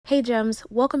Hey Gems,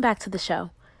 welcome back to the show.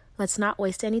 Let's not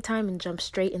waste any time and jump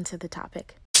straight into the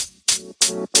topic.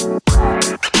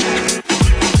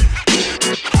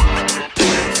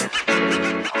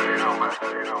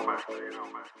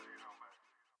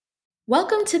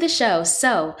 Welcome to the show.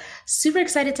 So, super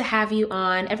excited to have you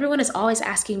on. Everyone is always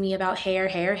asking me about hair.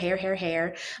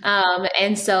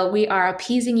 And so we are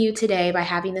appeasing you today by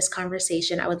having this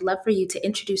conversation. I would love for you to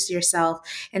introduce yourself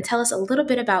and tell us a little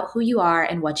bit about who you are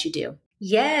and what you do.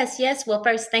 Yes. Well,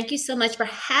 first, thank you so much for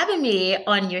having me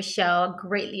on your show.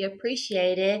 Greatly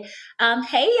appreciate it.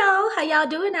 Hey, y'all. How y'all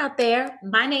doing out there?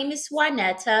 My name is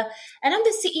Juanetta, and I'm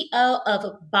the CEO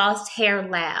of Boss Hair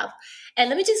Lab. And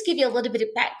let me just give you a little bit of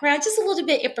background, just a little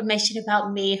bit of information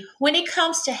about me. When it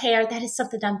comes to hair, that is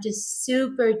something I'm just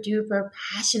super duper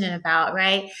passionate about,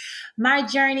 right? My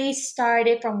journey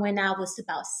started from when I was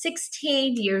about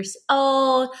 16 years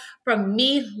old, from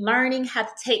me learning how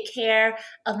to take care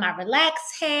of my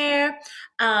relaxed hair,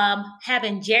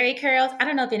 having Jerry curls. I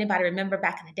don't know if anybody remember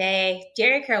back in the day,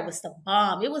 Jerry curl was the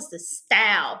bomb. It was the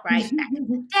style, right? Back in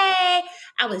the day,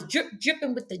 I was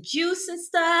dripping with the juice and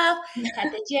stuff,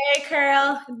 had the Jerry curl.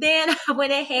 Then I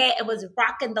went ahead and was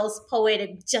rocking those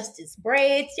Poetic Justice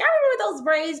braids. Y'all remember those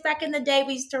braids back in the day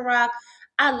we used to rock?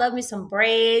 I love me some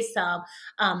braids, some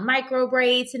micro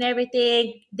braids and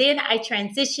everything. Then I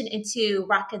transitioned into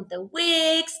rocking the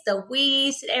wigs, the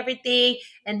weaves and everything.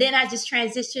 And then I just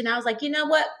transitioned. I was like, you know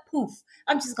what? Poof.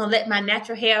 I'm just going to let my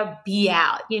natural hair be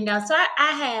out, So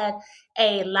I had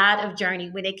a lot of journey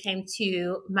when it came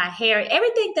to my hair.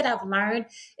 Everything that I've learned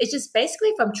is just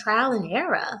basically from trial and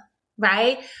error,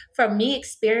 right? From me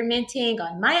experimenting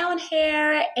on my own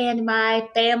hair and my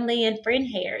family and friend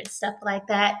hair and stuff like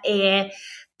that. And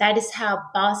that is how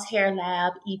Boss Hair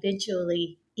Lab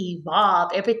eventually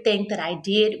evolved. Everything that I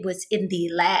did was in the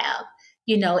lab,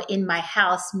 in my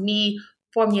house, me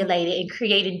formulated and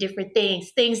creating different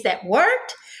things that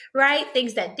worked, right?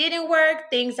 Things that didn't work,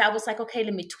 things I was like, okay,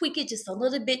 let me tweak it just a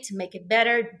little bit to make it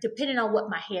better, depending on what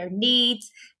my hair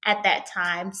needs at that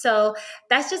time. So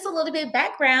that's just a little bit of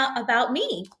background about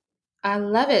me. I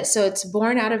love it. So it's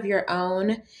born out of your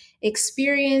own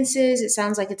experiences. It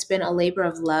sounds like it's been a labor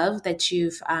of love that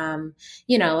you've,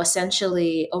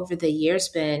 essentially over the years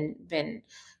been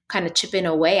kind of chipping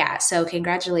away at. So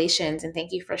congratulations and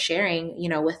thank you for sharing,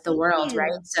 with the Thank world, right?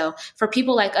 you. So for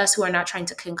people like us who are not trying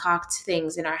to concoct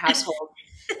things in our household,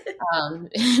 um,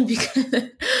 because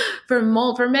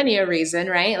for many a reason,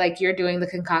 right? Like you're doing the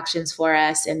concoctions for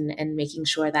us and making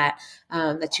sure that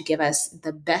that you give us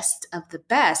the best of the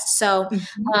best. So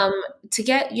Mhm. um, to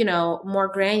get more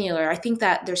granular, I think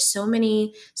that there's so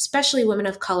many, especially women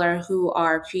of color, who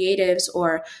are creatives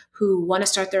or who want to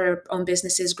start their own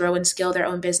businesses, grow and scale their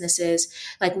own businesses.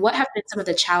 Like, what have been some of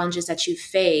the challenges that you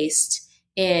faced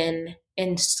in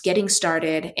getting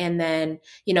started, and then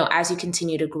as you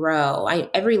continue to grow?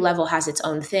 Every level has its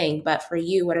own thing, but for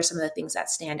you, what are some of the things that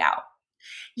stand out?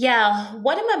 Yeah,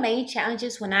 one of my main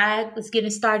challenges when I was getting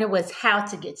started was how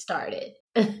to get started.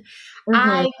 Hmm.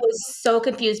 I was so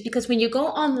confused because when you go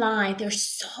online, there's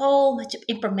so much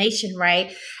information,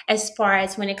 right? As far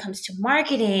as when it comes to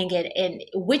marketing and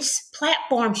which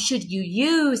platform should you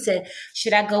use, and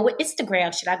should I go with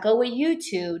Instagram? Should I go with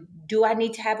YouTube? Do I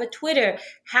need to have a Twitter?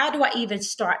 How do I even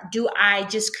start? Do I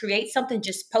just create something,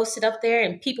 just post it up there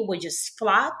and people will just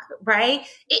flock, right?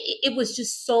 It was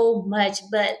just so much.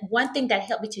 But one thing that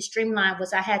helped me to streamline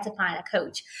was I had to find a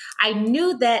coach. I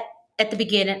knew that at the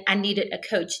beginning, I needed a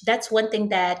coach. That's one thing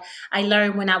that I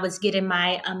learned when I was getting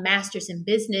my master's in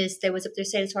business. There was up there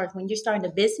saying, as far as when you're starting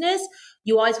a business,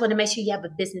 you always want to make sure you have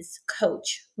a business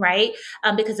coach, right?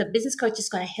 Because a business coach is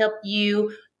going to help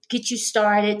you get you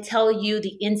started, tell you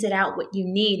the ins and out what you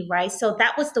need, right? So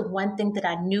that was the one thing that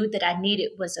I knew that I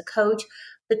needed was a coach.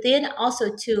 But then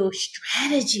also to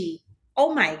strategy.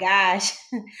 Oh my gosh.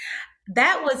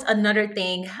 That was another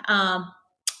thing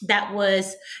that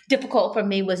was difficult for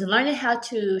me, was learning how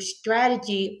to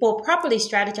properly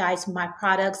strategize my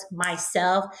products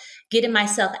myself, getting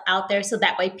myself out there so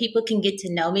that way people can get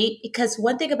to know me. Because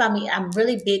one thing about me, I'm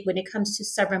really big when it comes to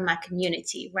serving my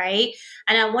community, right?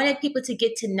 And I wanted people to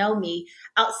get to know me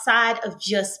outside of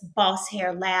just Boss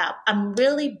Hair Lab. I'm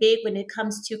really big when it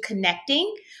comes to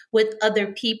connecting with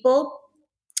other people,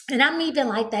 and I'm even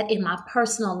like that in my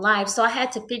personal life. So I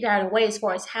had to figure out a way as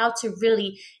far as how to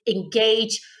really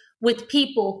engage with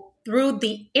people through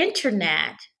the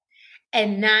internet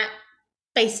and not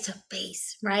face to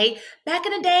face, right? Back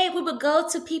in the day, we would go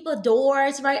to people's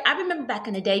doors, right? I remember back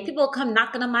in the day, people would come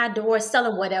knocking on my door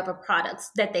selling whatever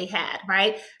products that they had,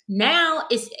 right? Now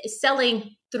it's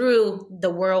selling through the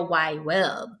World Wide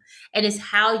Web. And it's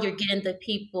how you're getting the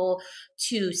people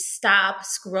to stop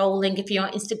scrolling. If you're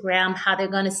on Instagram, how they're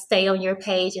going to stay on your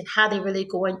page and how they're really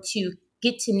going to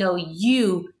get to know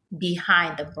you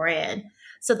behind the brand.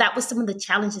 So that was some of the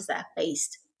challenges that I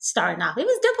faced starting off. It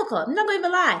was difficult. I'm not going to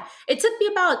even lie. It took me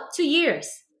about 2 years,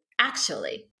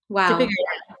 actually, to figure Wow.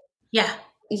 it out. Yeah.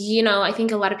 I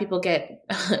think a lot of people get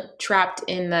trapped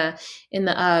in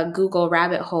the Google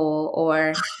rabbit hole,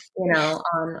 or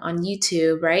on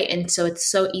YouTube, right? And so it's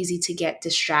so easy to get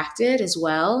distracted as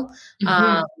well,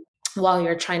 Mm-hmm. while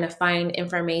you're trying to find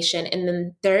information. And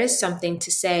then there is something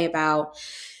to say about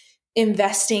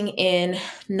investing in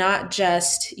not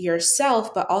just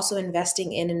yourself, but also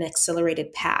investing in an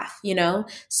accelerated path.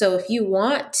 So if you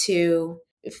want to,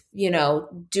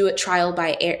 do it trial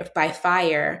by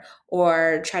fire,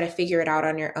 or try to figure it out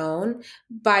on your own,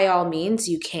 by all means,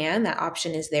 you can. That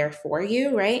option is there for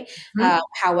you, right? Mm-hmm.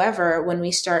 However, when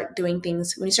we start doing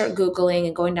things, when you start Googling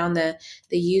and going down the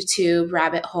YouTube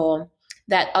rabbit hole,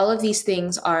 that all of these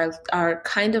things are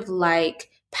kind of like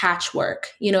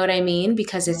patchwork. You know what I mean?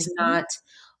 Because it's Mm-hmm. not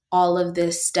all of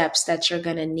the steps that you're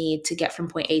going to need to get from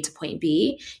point A to point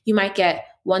B. You might get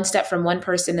one step from one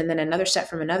person and then another step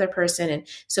from another person. And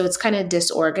so it's kind of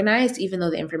disorganized, even though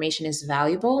the information is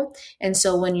valuable. And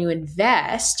so when you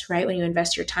invest, right, when you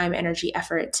invest your time, energy,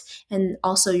 effort, and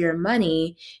also your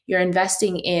money, you're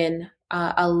investing in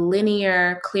a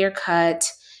linear, clear cut,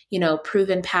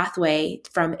 proven pathway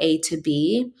from A to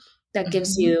B that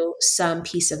gives Mm-hmm. you some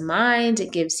peace of mind.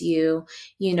 It gives you,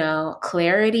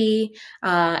 clarity.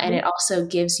 And it also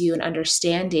gives you an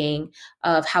understanding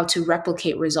of how to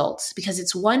replicate results, because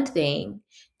it's one thing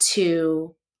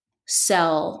to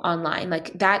sell online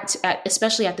like that,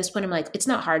 especially at this point. I'm like, it's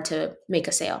not hard to make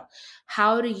a sale.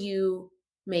 How do you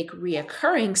make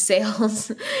reoccurring sales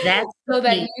That's the so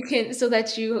that key. you can so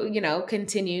that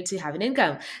continue to have an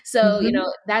income? So Mm-hmm.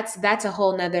 that's a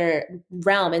whole nother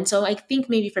realm. And so I think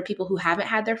maybe for people who haven't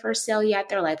had their first sale yet,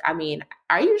 they're like, I mean,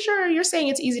 are you sure? You're saying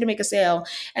it's easy to make a sale?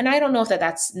 And I don't know if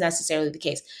that's necessarily the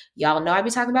case. Y'all know I be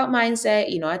talking about mindset.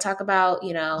 I talk about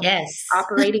Yes,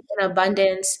 operating in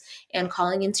abundance and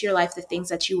calling into your life the things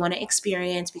that you want to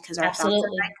experience, because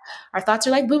absolutely. our thoughts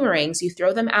are like boomerangs. You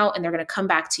throw them out and they're going to come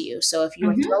back to you. So if you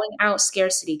are Mm-hmm. throwing out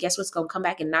scarcity, guess what's going to come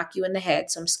back and knock you in the head?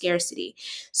 Some scarcity.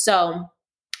 So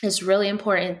it's really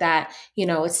important that,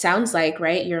 it sounds like,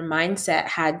 right, your mindset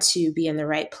had to be in the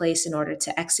right place in order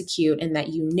to execute, and that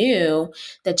you knew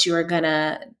that you were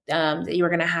gonna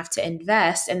have to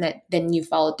invest, and that then you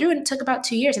followed through. And it took about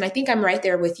 2 years. And I think I'm right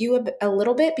there with you a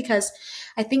little bit, because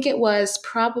I think it was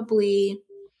probably,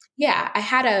 yeah, I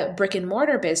had a brick and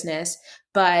mortar business,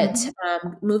 but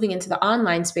Mm-hmm. moving into the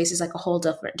online space is like a whole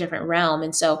different realm.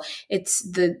 And so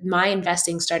my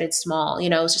investing started small. It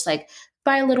was just like,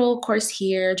 buy a little course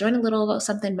here, join a little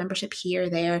something membership here,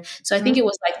 there. So I think it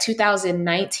was like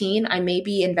 2019. I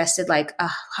maybe invested like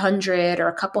 $100 or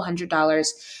a couple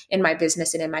 $100 in my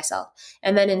business and in myself.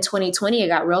 And then in 2020, it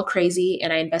got real crazy,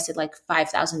 and I invested like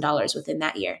 $5,000 within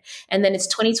that year. And then it's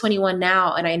 2021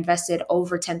 now, and I invested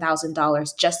over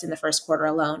 $10,000 just in the first quarter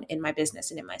alone in my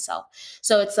business and in myself.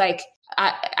 So it's like,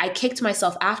 I kicked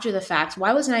myself after the fact.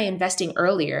 Why wasn't I investing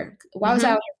earlier? Why was I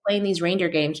Mm-hmm. out here playing these reindeer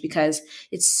games? Because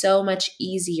it's so much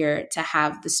easier to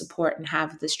have the support and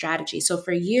have the strategy. So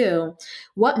for you,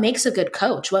 what makes a good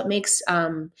coach? What makes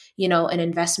an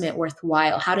investment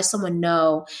worthwhile? How does someone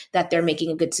know that they're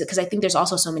making a good? Because I think there's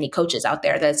also so many coaches out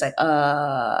there that's like,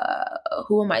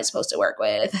 who am I supposed to work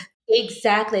with?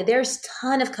 Exactly. There's a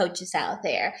ton of coaches out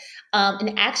there.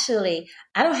 And actually,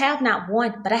 I don't have not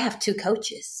one, but I have two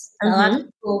coaches. A lot of Mm-hmm.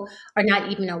 people are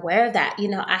not even aware of that.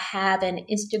 I have an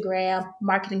Instagram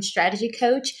marketing strategy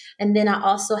coach, and then I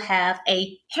also have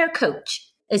a hair coach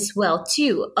as well,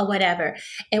 too, or whatever.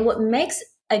 And what makes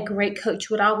a great coach,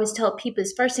 what I always tell people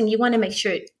is, first thing you want to make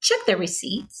sure, check the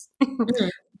receipts.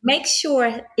 Make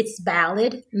sure it's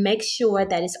valid, make sure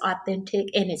that it's authentic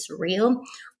and it's real.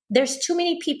 There's too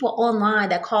many people online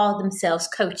that call themselves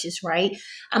coaches, right?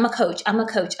 I'm a coach, I'm a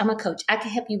coach, I'm a coach. I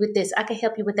can help you with this, I can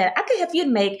help you with that. I can help you to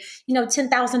make,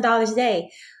 $10,000 a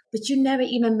day, but you never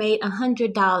even made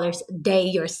 $100 a day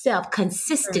yourself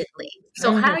consistently.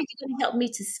 So how Mm-hmm. are you going to help me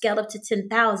to scale up to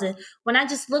 10,000 when I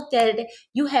just looked at it?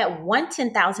 You had one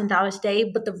 $10,000 day,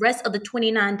 but the rest of the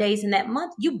 29 days in that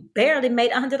month, you barely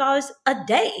made $100 a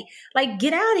day. Like,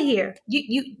 get out of here.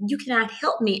 You cannot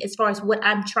help me as far as what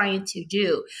I'm trying to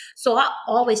do. So I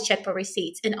always check for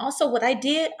receipts. And also what I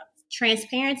did,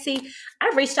 transparency,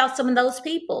 I reached out to some of those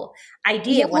people. I Yeah.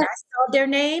 did. When I saw their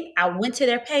name, I went to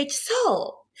their page.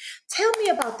 So tell me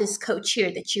about this coach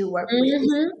here that you work with. Is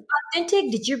Mm-hmm. it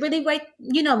authentic? Did you really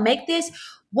make this?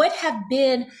 What have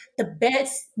been the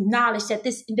best knowledge that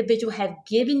this individual have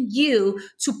given you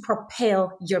to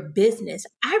propel your business?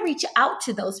 I reach out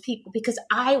to those people because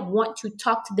I want to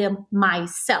talk to them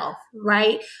myself,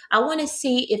 right? I want to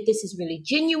see if this is really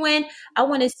genuine. I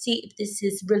want to see if this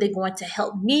is really going to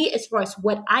help me as far as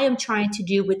what I am trying to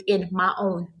do within my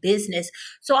own business.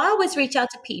 So I always reach out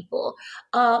to people.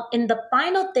 And the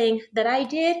final thing that I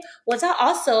did was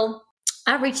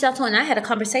I reached out to them and I had a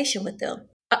conversation with them.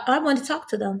 I want to talk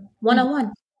to them one on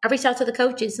one. I reached out to the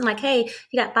coaches and like, hey,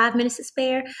 you got 5 minutes to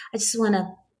spare? I just want to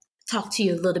talk to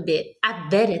you a little bit. I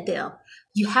vetted them.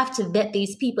 You have to vet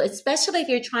these people, especially if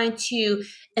you're trying to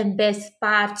invest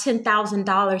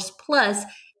 $5,000-$10,000 plus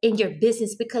in your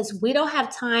business, because we don't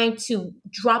have time to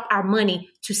drop our money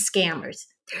to scammers.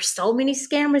 There's so many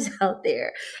scammers out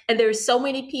there, and there's so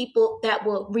many people that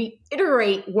will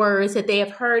reiterate words that they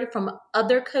have heard from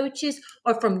other coaches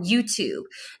or from YouTube.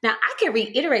 Now, I can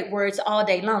reiterate words all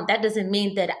day long. That doesn't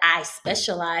mean that I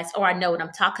specialize or I know what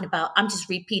I'm talking about. I'm just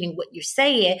repeating what you're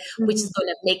saying, which is going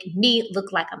to make me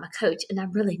look like I'm a coach, and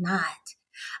I'm really not.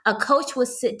 A coach will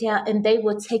sit down and they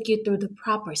will take you through the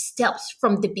proper steps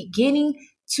from the beginning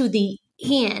to the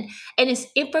end. And it's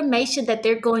information that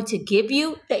they're going to give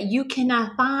you that you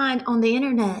cannot find on the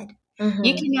internet.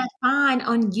 You cannot find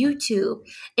on YouTube.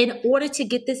 In order to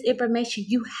get this information,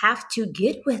 you have to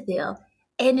get with them.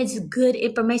 And it's good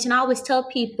information. I always tell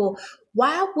people,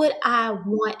 why would I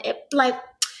want it? Like,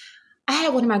 I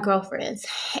had one of my girlfriends,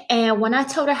 and when I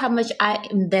told her how much I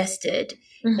invested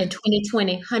in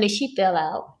 2020, honey, she fell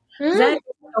out. I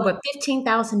over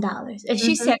 $15,000. And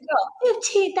she said, girl,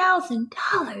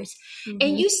 $15,000.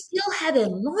 And you still haven't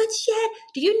launched yet?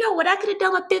 Do you know what I could have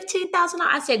done with $15,000?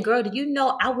 I said, girl, do you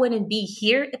know I wouldn't be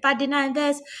here if I did not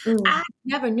invest? I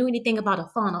never knew anything about a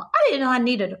funnel. I didn't know I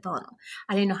needed a funnel.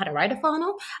 I didn't know how to write a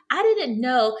funnel. I didn't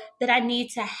know that I need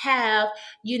to have,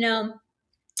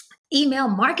 email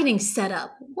marketing set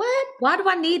up. What? Why do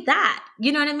I need that?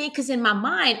 You know what I mean? Because in my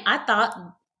mind, I thought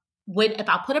if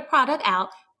I put a product out,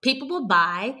 people will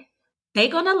buy, they're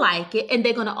going to like it, and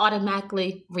they're going to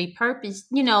automatically rebuy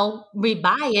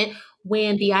it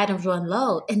when the items run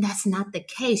low. And that's not the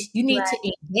case. You need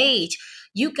to engage.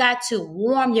 You got to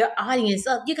warm your audience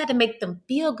up. You got to make them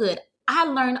feel good. I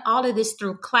learned all of this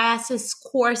through classes,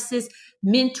 courses,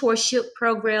 mentorship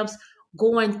programs,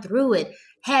 going through it.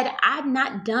 Had I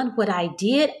not done what I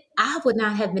did, I would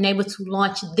not have been able to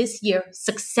launch this year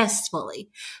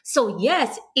successfully. So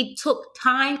yes, it took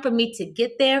time for me to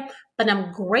get there, but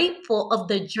I'm grateful of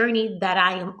the journey that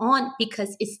I am on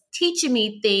because it's teaching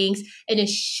me things and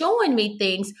it's showing me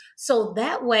things. So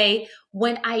that way,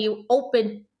 when I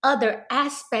open other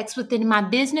aspects within my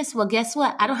business, well, guess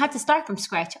what? I don't have to start from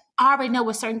scratch. I already know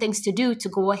what certain things to do to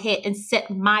go ahead and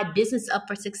set my business up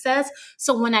for success.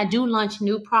 So when I do launch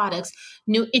new products,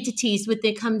 new entities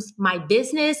within comes my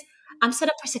business, I'm set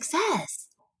up for success.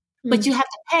 But you have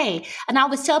to pay. And I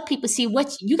always tell people, see,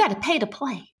 what you got to pay to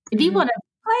play. If you want to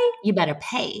play, you better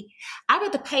pay. I'd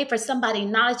rather pay for somebody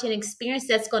knowledge and experience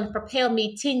that's going to propel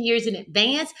me 10 years in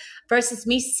advance versus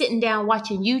me sitting down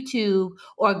watching YouTube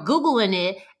or Googling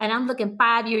it. And I'm looking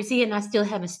 5 years in and I still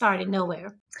haven't started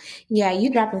nowhere. Yeah,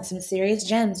 you dropping some serious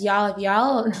gems. Y'all, if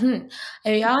y'all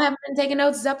haven't been taking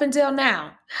notes up until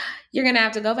now, you're going to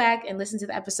have to go back and listen to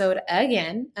the episode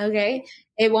again. Okay.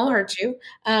 It won't hurt you.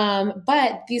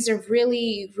 But these are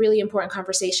really, really important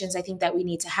conversations I think that we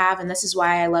need to have. And this is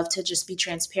why I love to just be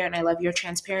transparent. I love your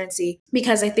transparency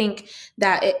because I think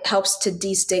that it helps to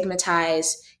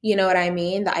destigmatize, you know what I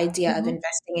mean? The idea of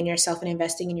investing in yourself and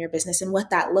investing in your business and what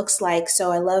that looks like.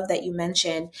 So I love that you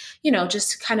mentioned,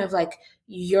 just kind of like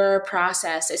your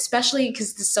process, especially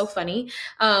because it's so funny.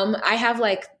 I have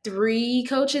like 3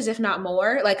 coaches, if not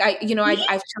more. Like I've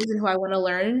chosen who I want to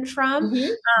learn from.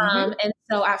 And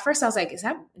so at first I was like,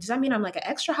 does that mean I'm like an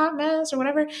extra hot mess or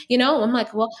whatever? I'm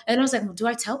like, well, and I was like, well, do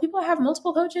I tell people I have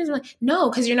multiple coaches? I'm like, no,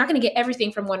 because you're not going to get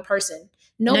everything from one person.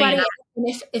 Nobody.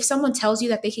 If someone tells you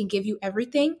that they can give you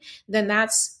everything, then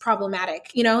that's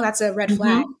problematic. That's a red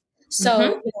flag.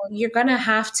 So you're gonna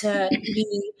have to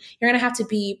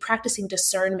be practicing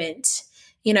discernment,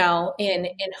 in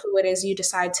who it is you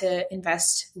decide to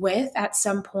invest with at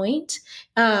some point,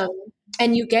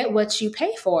 and you get what you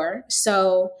pay for.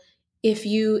 So if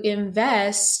you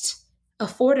invest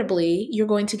affordably, you're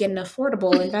going to get an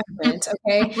affordable investment.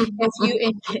 Okay,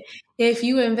 if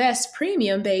you invest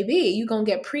premium, baby, you're gonna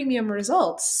get premium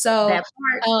results. So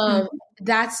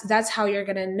that's how you're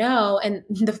going to know. And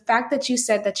the fact that you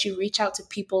said that you reach out to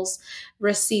people's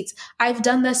receipts, I've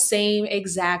done the same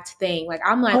exact thing. Like,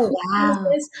 I'm like, Oh, who is wow.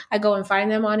 this? I go and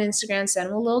find them on Instagram, send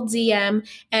them a little DM,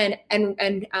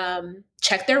 and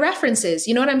check their references.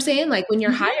 You know what I'm saying? Like, when you're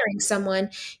Mhm. hiring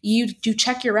someone, you do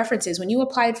check your references. When you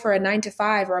applied for a 9 to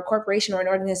 5 or a corporation or an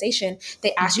organization,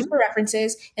 they asked you Mhm. for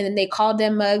references, and then they called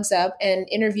them mugs up and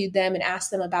interviewed them and asked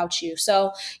them about you.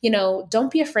 So,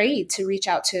 don't be afraid to reach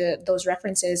out to those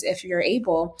references if you're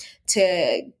able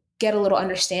to get a little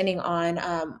understanding on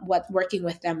what working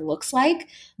with them looks like.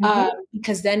 Mhm.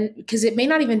 Because it may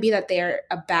not even be that they're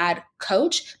a bad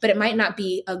coach, but it might not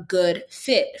be a good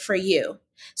fit for you.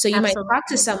 So you might talk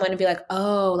to Absolutely. someone and be like,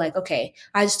 oh, like, okay,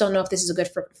 I just don't know if this is a good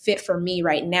fit for me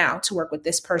right now to work with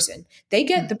this person. They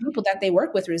get the people that they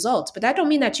work with results, but that don't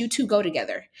mean that you two go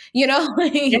together,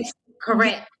 like, Yes,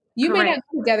 correct. you may not Correct.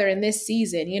 go together in this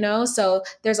season, so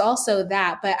there's also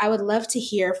that. But I would love to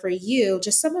hear for you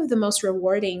just some of the most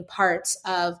rewarding parts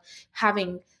of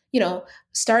having,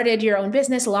 started your own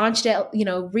business, launched it,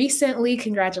 recently.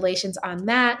 Congratulations on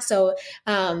that. So,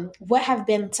 what have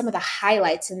been some of the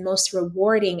highlights and most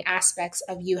rewarding aspects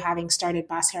of you having started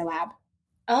Boss Hair Lab?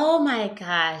 Oh my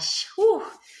gosh. Whew.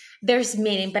 There's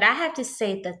many, but I have to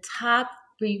say the top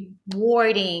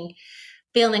rewarding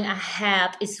feeling I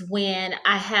have is when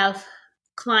I have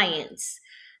clients.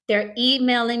 They're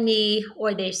emailing me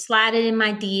or they're sliding in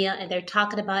my DM and they're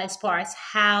talking about as far as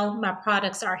how my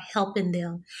products are helping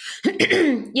them.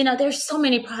 There's so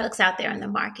many products out there in the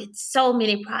market, so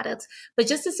many products, but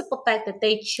just the simple fact that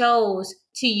they chose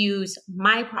to use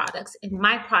my products and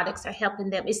my products are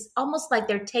helping them, it's almost like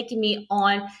they're taking me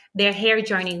on their hair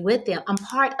journey with them. I'm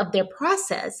part of their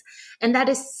process. And that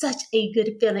is such a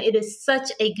good feeling. It is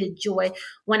such a good joy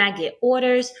when I get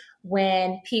orders,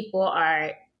 when people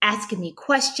are asking me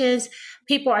questions,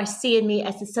 people are seeing me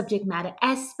as a subject matter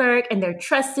expert and they're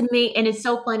trusting me. And it's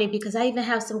so funny because I even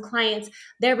have some clients,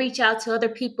 they'll reach out to other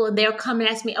people and they'll come and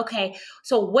ask me, okay,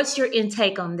 so what's your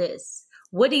intake on this?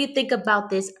 What do you think about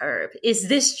this herb? Is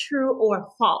this true or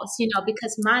false?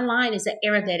 Because my line is an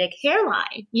Ayurvedic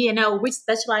hairline. We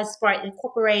specialize for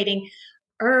incorporating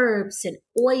herbs and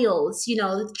oils,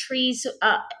 trees,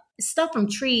 stuff from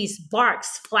trees,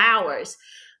 barks, flowers,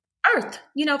 earth,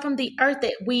 from the earth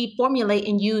that we formulate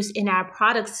and use in our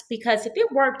products. Because if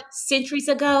it worked centuries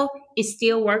ago, it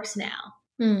still works now.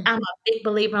 Hmm. I'm a big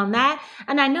believer on that.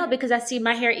 And I know because I see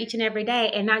my hair each and every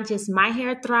day, and not just my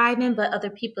hair thriving, but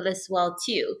other people as well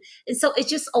too. And so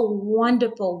it's just a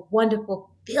wonderful,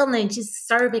 wonderful feeling just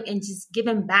serving and just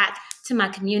giving back to my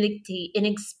community and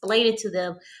explaining to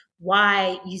them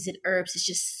why using herbs is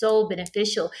just so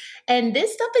beneficial. And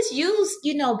this stuff is used,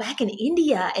 back in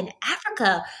India and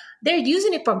Africa. They're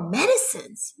using it for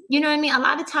medicines. You know what I mean? A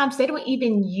lot of times they don't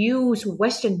even use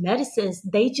Western medicines.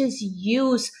 They just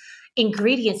use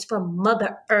ingredients from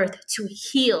Mother Earth to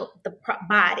heal the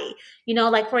body.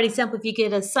 Like for example, if you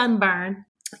get a sunburn,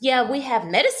 yeah, we have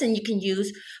medicine you can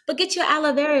use, but get your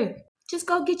aloe vera. Just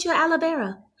go get your aloe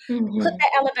vera. Put Mhm.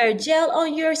 that aloe vera gel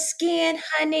on your skin,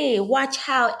 honey. Watch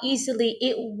how easily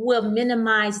it will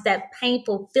minimize that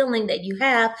painful feeling that you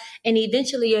have, and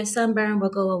eventually your sunburn will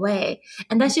go away.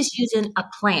 And that's just using a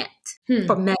plant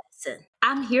for Hmm. medicine.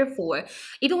 I'm here for it.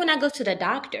 Even when I go to the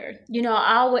doctor,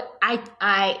 I would,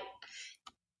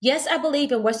 yes, I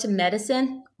believe in Western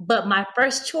medicine, but my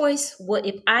first choice would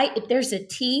if there's a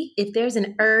tea, if there's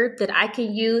an herb that I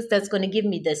can use that's going to give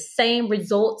me the same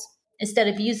results instead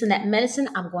of using that medicine,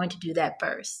 I'm going to do that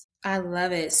first. I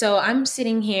love it. So I'm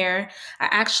sitting here. I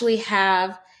actually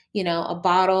have, a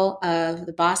bottle of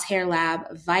the Boss Hair Lab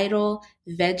Vital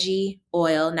Veggie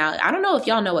Oil. Now, I don't know if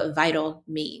y'all know what vital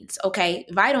means. Okay.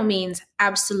 Vital means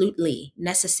absolutely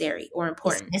necessary or It's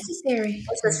important. necessary.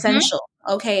 It's Mhm. essential.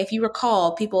 Okay, if you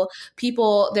recall,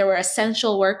 people, there were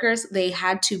essential workers. They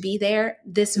had to be there.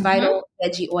 This Mhm. vital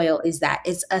veggie oil is that.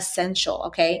 It's essential.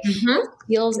 Okay, it Mhm.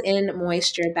 seals in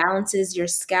moisture, balances your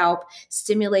scalp,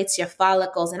 stimulates your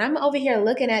follicles. And I'm over here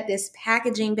looking at this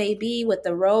packaging, baby, with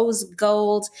the rose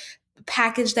gold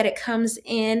package that it comes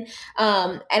in.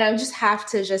 And I just have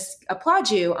to just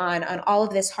applaud you on all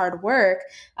of this hard work,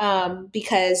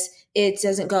 because it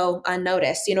doesn't go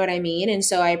unnoticed. You know what I mean? And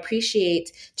so I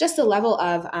appreciate just the level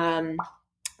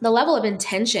of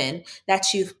intention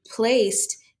that you've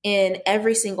placed in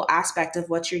every single aspect of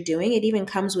what you're doing. It even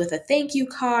comes with a thank you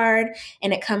card,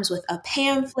 and it comes with a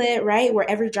pamphlet, right? Where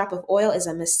every drop of oil is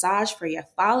a massage for your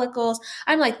follicles.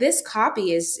 I'm like, this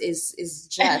copy is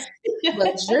just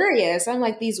luxurious. I'm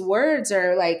like, these words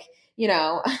are like, you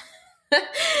know,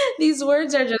 These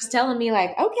words are just telling me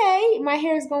like, okay, my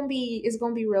hair is gonna be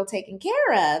real taken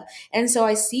care of. And so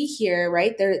I see here,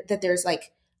 right, there that there's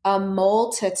like a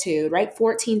multitude, right?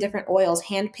 14 different oils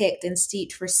handpicked and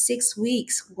steeped for 6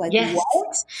 weeks. Like Yes.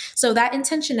 what? So that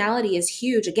intentionality is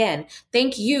huge. Again,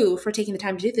 thank you for taking the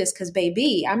time to do this because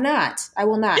baby, I'm not. I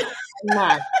will not. I'm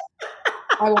not.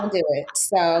 I won't do it.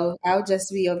 So I'll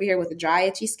just be over here with a dry,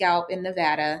 itchy scalp in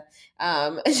Nevada.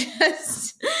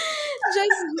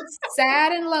 Just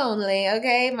sad and lonely.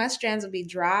 Okay. My strands will be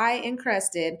dry and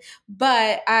crusted,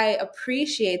 but I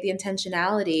appreciate the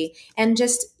intentionality and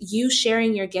just you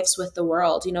sharing your gifts with the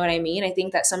world. You know what I mean? I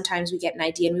think that sometimes we get an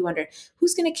idea and we wonder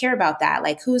who's going to care about that?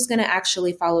 Like who's going to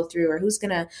actually follow through or who's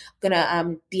going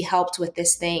to be helped with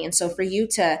this thing. And so for you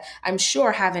to, I'm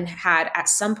sure having had at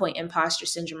some point imposter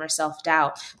syndrome or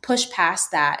self-doubt, push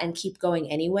past that and keep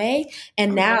going anyway.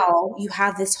 And now you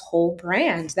have this whole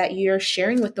brand that you're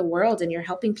sharing with the world and you're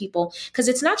helping people because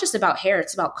it's not just about hair,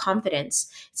 it's about confidence.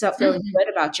 It's about feeling Mhm. good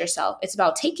about yourself. It's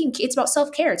about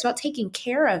self-care. It's about taking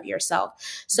care of yourself.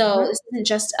 So Mhm. this isn't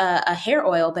just a hair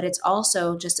oil, but it's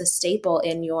also just a staple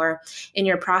in your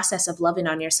process of loving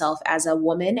on yourself as a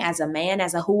woman, as a man,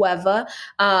 as a whoever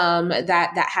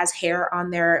that has hair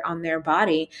on their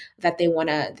body that they want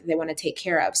to take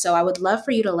care of. So I would love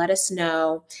for you to let us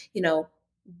know,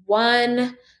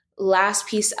 one last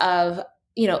piece of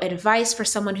advice for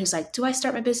someone who's like, do I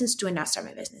start my business? Do I not start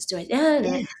my business? Do I? Yeah.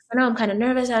 I know I'm kind of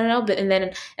nervous. I don't know, but and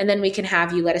then we can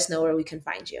have you let us know where we can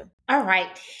find you. All right,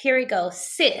 here we go.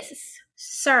 Sis,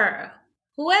 sir,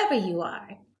 whoever you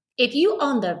are, if you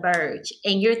on the verge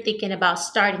and you're thinking about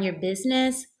starting your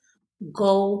business,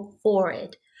 go for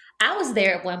it. I was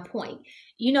there at one point.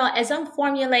 As I'm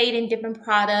formulating different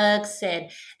products and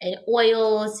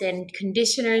oils and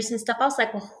conditioners and stuff, I was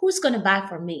like, well, who's going to buy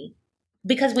from me?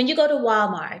 Because when you go to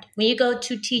Walmart, when you go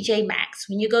to TJ Maxx,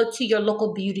 when you go to your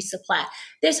local beauty supply,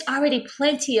 there's already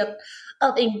plenty of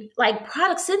like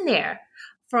products in there,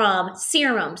 from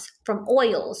serums, from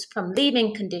oils, from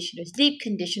leave-in conditioners, deep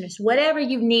conditioners, whatever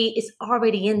you need is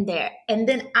already in there. And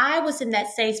then I was in that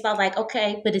same spot, like,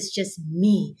 okay, but it's just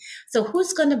me. So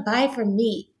who's going to buy from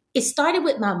me? It started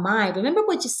with my mind. Remember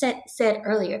what you said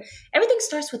earlier? Everything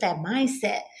starts with that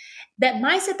mindset. That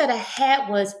mindset that I had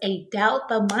was a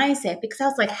doubtful mindset because I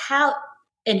was like, how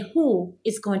and who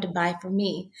is going to buy from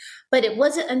me? But it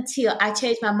wasn't until I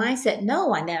changed my mindset.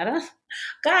 No, Anetta,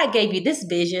 God gave you this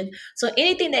vision. So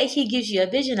anything that He gives you a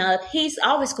vision of, He's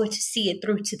always going to see it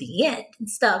through to the end and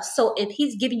stuff. So if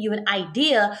He's giving you an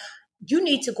idea, you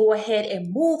need to go ahead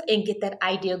and move and get that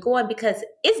idea going because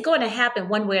it's going to happen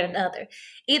one way or another.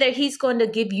 Either He's going to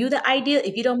give you the idea.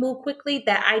 If you don't move quickly,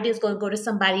 that idea is going to go to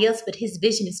somebody else, but His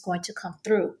vision is going to come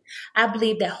through. I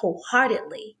believe that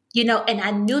wholeheartedly. And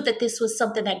I knew that this was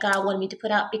something that God wanted me to put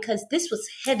out because this was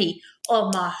heavy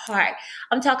on my heart.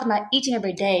 I'm talking about each and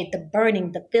every day, the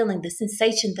burning, the feeling, the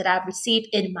sensation that I received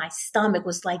in my stomach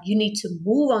was like, you need to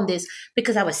move on this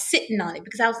because I was sitting on it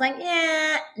because I was like,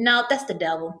 yeah, no, that's the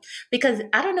devil. Because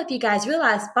I don't know if you guys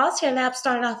realize Boss Hair Lab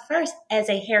started off first as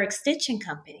a hair extension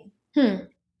company. Hmm.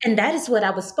 And that is what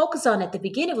I was focused on at the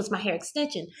beginning was my hair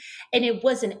extension. And it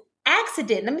was an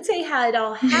accident. Let me tell you how it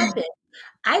all happened.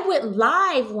 I went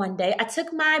live one day. I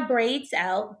took my braids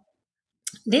out.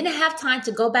 Didn't have time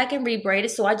to go back and rebraid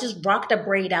it, so I just rocked a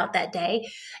braid out that day.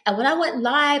 And when I went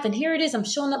live, and here it is, I'm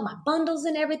showing up my bundles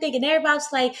and everything, and everybody's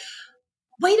like,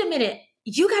 wait a minute,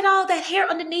 you got all that hair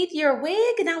underneath your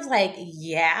wig? And I was like,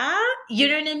 yeah. You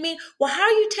know what I mean? Well, how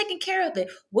are you taking care of it?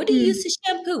 What do you use to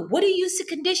shampoo? What do you use to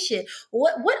condition?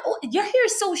 What your hair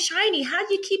is so shiny. How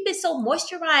do you keep it so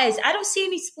moisturized? I don't see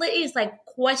any split ends. Like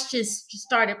questions just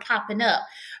started popping up.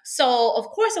 So of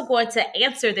course I'm going to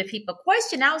answer the people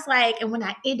question. I was like, and when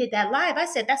I ended that live, I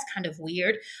said, that's kind of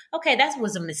weird. Okay, that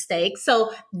was a mistake.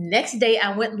 So next day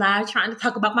I went live trying to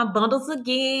talk about my bundles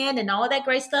again and all that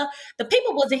great stuff. The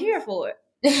people wasn't here for it.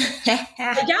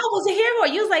 Y'all wasn't here for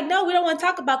it. You was like, no, we don't want to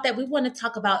talk about that. We want to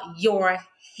talk about your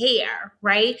hair,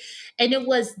 right? And it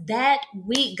was that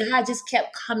week, God just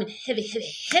kept coming heavy,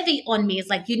 heavy, heavy on me. It's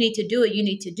like, you need to do it. You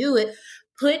need to do it.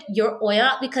 Put your oil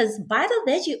out because Vital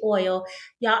Veggie Oil,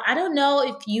 y'all, I don't know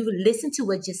if you listened to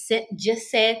what just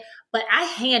said, but I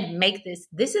hand make this.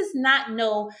 This is not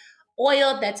no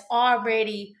oil that's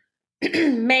already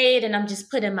made and I'm just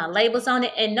putting my labels on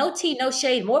it, and no tea, no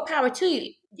shade, more power to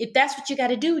you. If that's what you got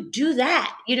to do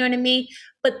that. You know what I mean?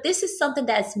 But this is something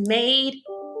that's made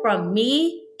from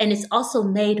me and it's also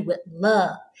made with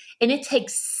love. And it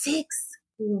takes 6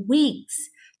 weeks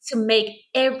to make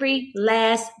every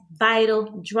last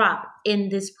vital drop in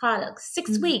this product.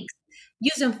 6 weeks.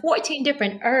 using 14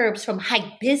 different herbs from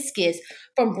hibiscus,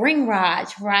 from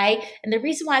bringraj, right? And the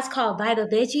reason why it's called Vital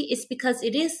Veggie is because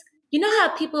it is, you know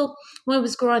how people, when it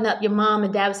was growing up, your mom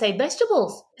and dad would say,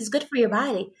 vegetables is good for your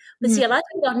body. But see, a lot of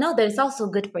people don't know that it's also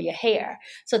good for your hair.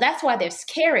 So that's why there's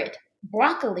carrot,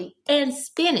 broccoli, and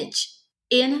spinach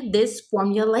in this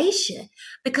formulation,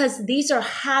 because these are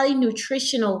highly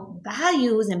nutritional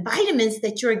values and vitamins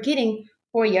that you're getting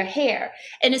for your hair.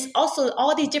 And it's also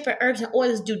all these different herbs and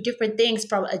oils do different things,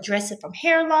 from addressing from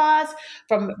hair loss,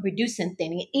 from reducing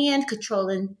thinning in,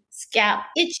 controlling scalp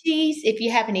itchies, if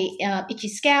you have any itchy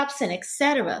scalps, and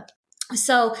etc.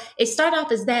 So it started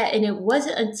off as that, and it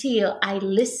wasn't until I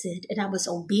listened and I was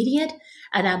obedient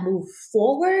and I moved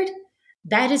forward,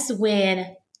 that is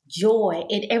when joy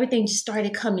and everything just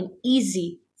started coming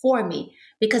easy for me,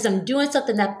 because I'm doing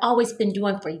something that I've always been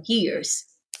doing for years.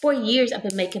 For years, I've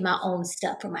been making my own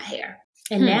stuff for my hair.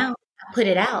 And now I put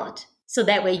it out so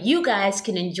that way you guys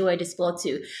can enjoy this well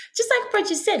too. Just like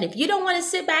Frenchie said, if you don't want to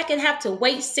sit back and have to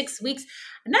wait 6 weeks,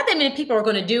 not that many people are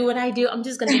going to do what I do. I'm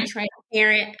just going to be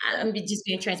transparent. I'm just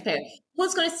being transparent.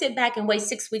 Who's going to sit back and wait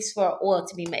 6 weeks for oil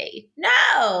to be made?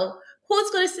 No. Who's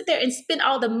going to sit there and spend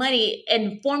all the money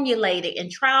and formulate it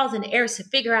and trials and errors to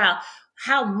figure out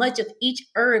how much of each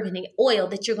herb and the oil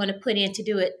that you're going to put in to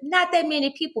do it? Not that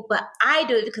many people, but I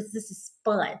do it because this is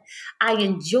fun. I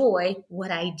enjoy what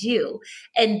I do.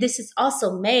 And this is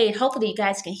also made, hopefully you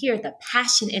guys can hear the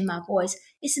passion in my voice.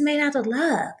 It's made out of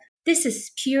love. This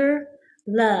is pure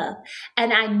love.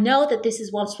 And I know that this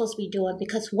is what I'm supposed to be doing,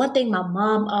 because one thing my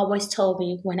mom always told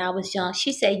me when I was young,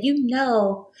 she said, you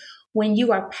know, when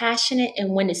you are passionate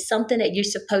and when it's something that you're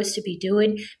supposed to be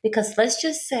doing, because let's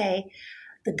just say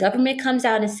the government comes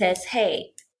out and says,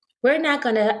 hey, we're not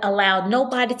going to allow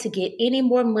nobody to get any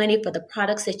more money for the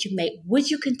products that you make. Would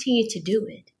you continue to do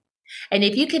it? And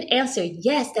if you can answer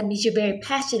yes, that means you're very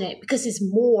passionate, because it's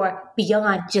more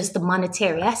beyond just the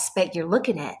monetary aspect you're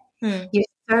looking at. You're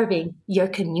serving your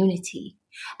community.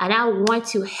 And I want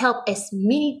to help as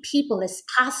many people as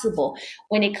possible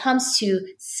when it comes to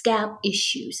scalp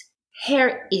issues,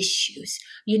 hair issues.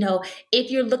 You know, if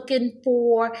you're looking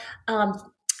for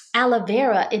aloe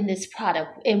vera in this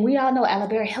product, and we all know aloe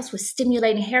vera helps with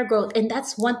stimulating hair growth. And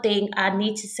that's one thing I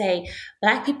need to say.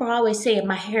 Black people are always saying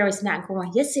my hair is not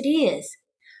growing. Yes, it is.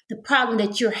 The problem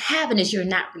that you're having is you're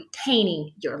not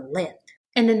retaining your length.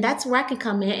 And then that's where I can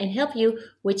come in and help you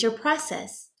with your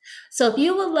process. So if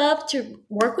you would love to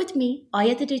work with me, all you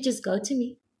have to do is just go to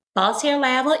me, Boss Hair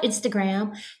Lab on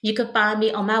Instagram. You can find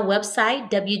me on my website,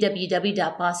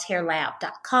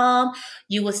 www.bosshairlab.com.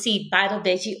 You will see Vital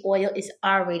Veggie Oil is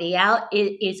already out.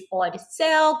 It is on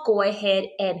sale. Go ahead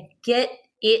and get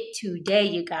it today,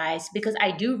 you guys, because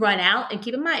I do run out, and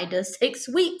keep in mind, it does take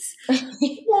 6 weeks for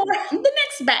the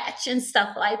next batch and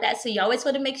stuff like that. So you always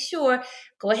want to make sure,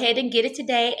 go ahead and get it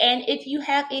today. And if you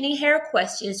have any hair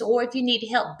questions, or if you need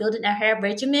help building a hair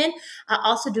regimen, I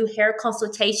also do hair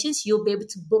consultations. You'll be able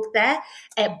to book that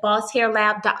at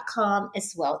bosshairlab.com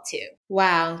as well too.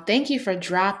 Wow. Thank you for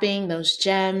dropping those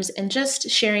gems and just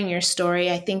sharing your story.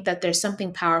 I think that there's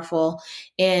something powerful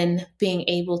in being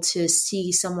able to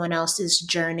see someone else's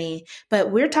journey,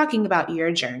 but we're talking about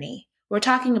your journey. We're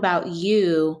talking about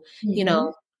you, you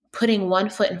know, putting one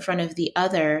foot in front of the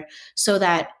other, so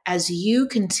that as you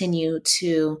continue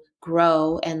to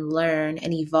grow and learn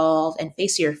and evolve and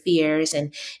face your fears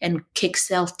and kick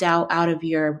self-doubt out of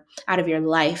your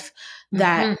life,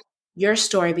 that your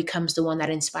story becomes the one that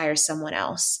inspires someone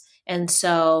else. And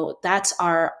so that's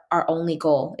our only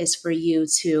goal, is for you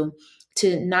to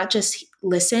not just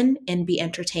listen and be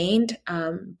entertained,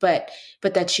 but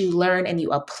that you learn and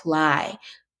you apply.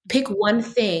 Pick one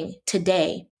thing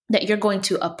today that you're going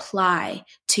to apply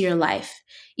to your life.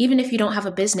 Even if you don't have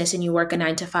a business and you work a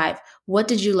 9 to 5, what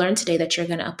did you learn today that you're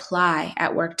going to apply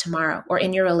at work tomorrow, or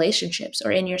in your relationships,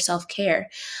 or in your self-care?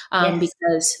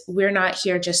 Because we're not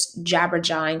here just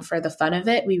jabber-jawing for the fun of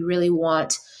it. We really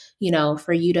want,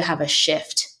 for you to have a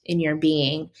shift in your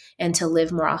being and to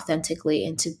live more authentically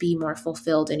and to be more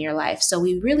fulfilled in your life. So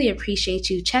we really appreciate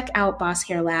you. Check out Boss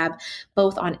Hair Lab,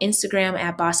 both on Instagram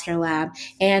at Boss Hair Lab,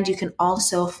 and you can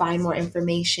also find more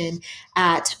information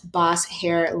at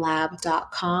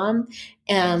bosshairlab.com.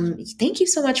 Thank you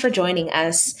so much for joining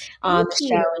us on the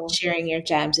show and sharing your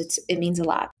gems. It means a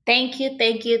lot. Thank you.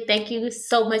 Thank you. Thank you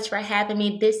so much for having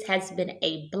me. This has been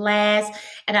a blast,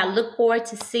 and I look forward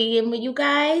to seeing you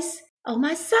guys on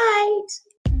my site.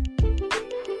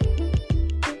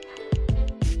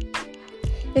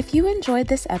 If you enjoyed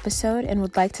this episode and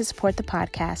would like to support the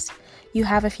podcast, you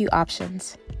have a few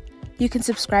options. You can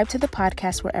subscribe to the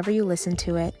podcast wherever you listen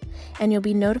to it, and you'll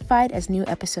be notified as new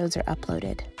episodes are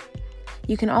uploaded.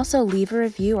 You can also leave a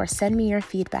review or send me your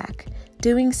feedback.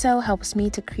 Doing so helps me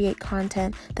to create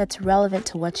content that's relevant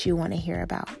to what you want to hear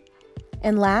about.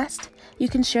 And last, you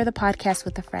can share the podcast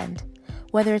with a friend.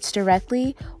 Whether it's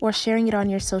directly or sharing it on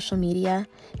your social media,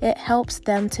 it helps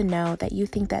them to know that you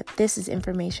think that this is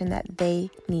information that they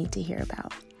need to hear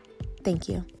about. Thank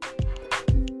you.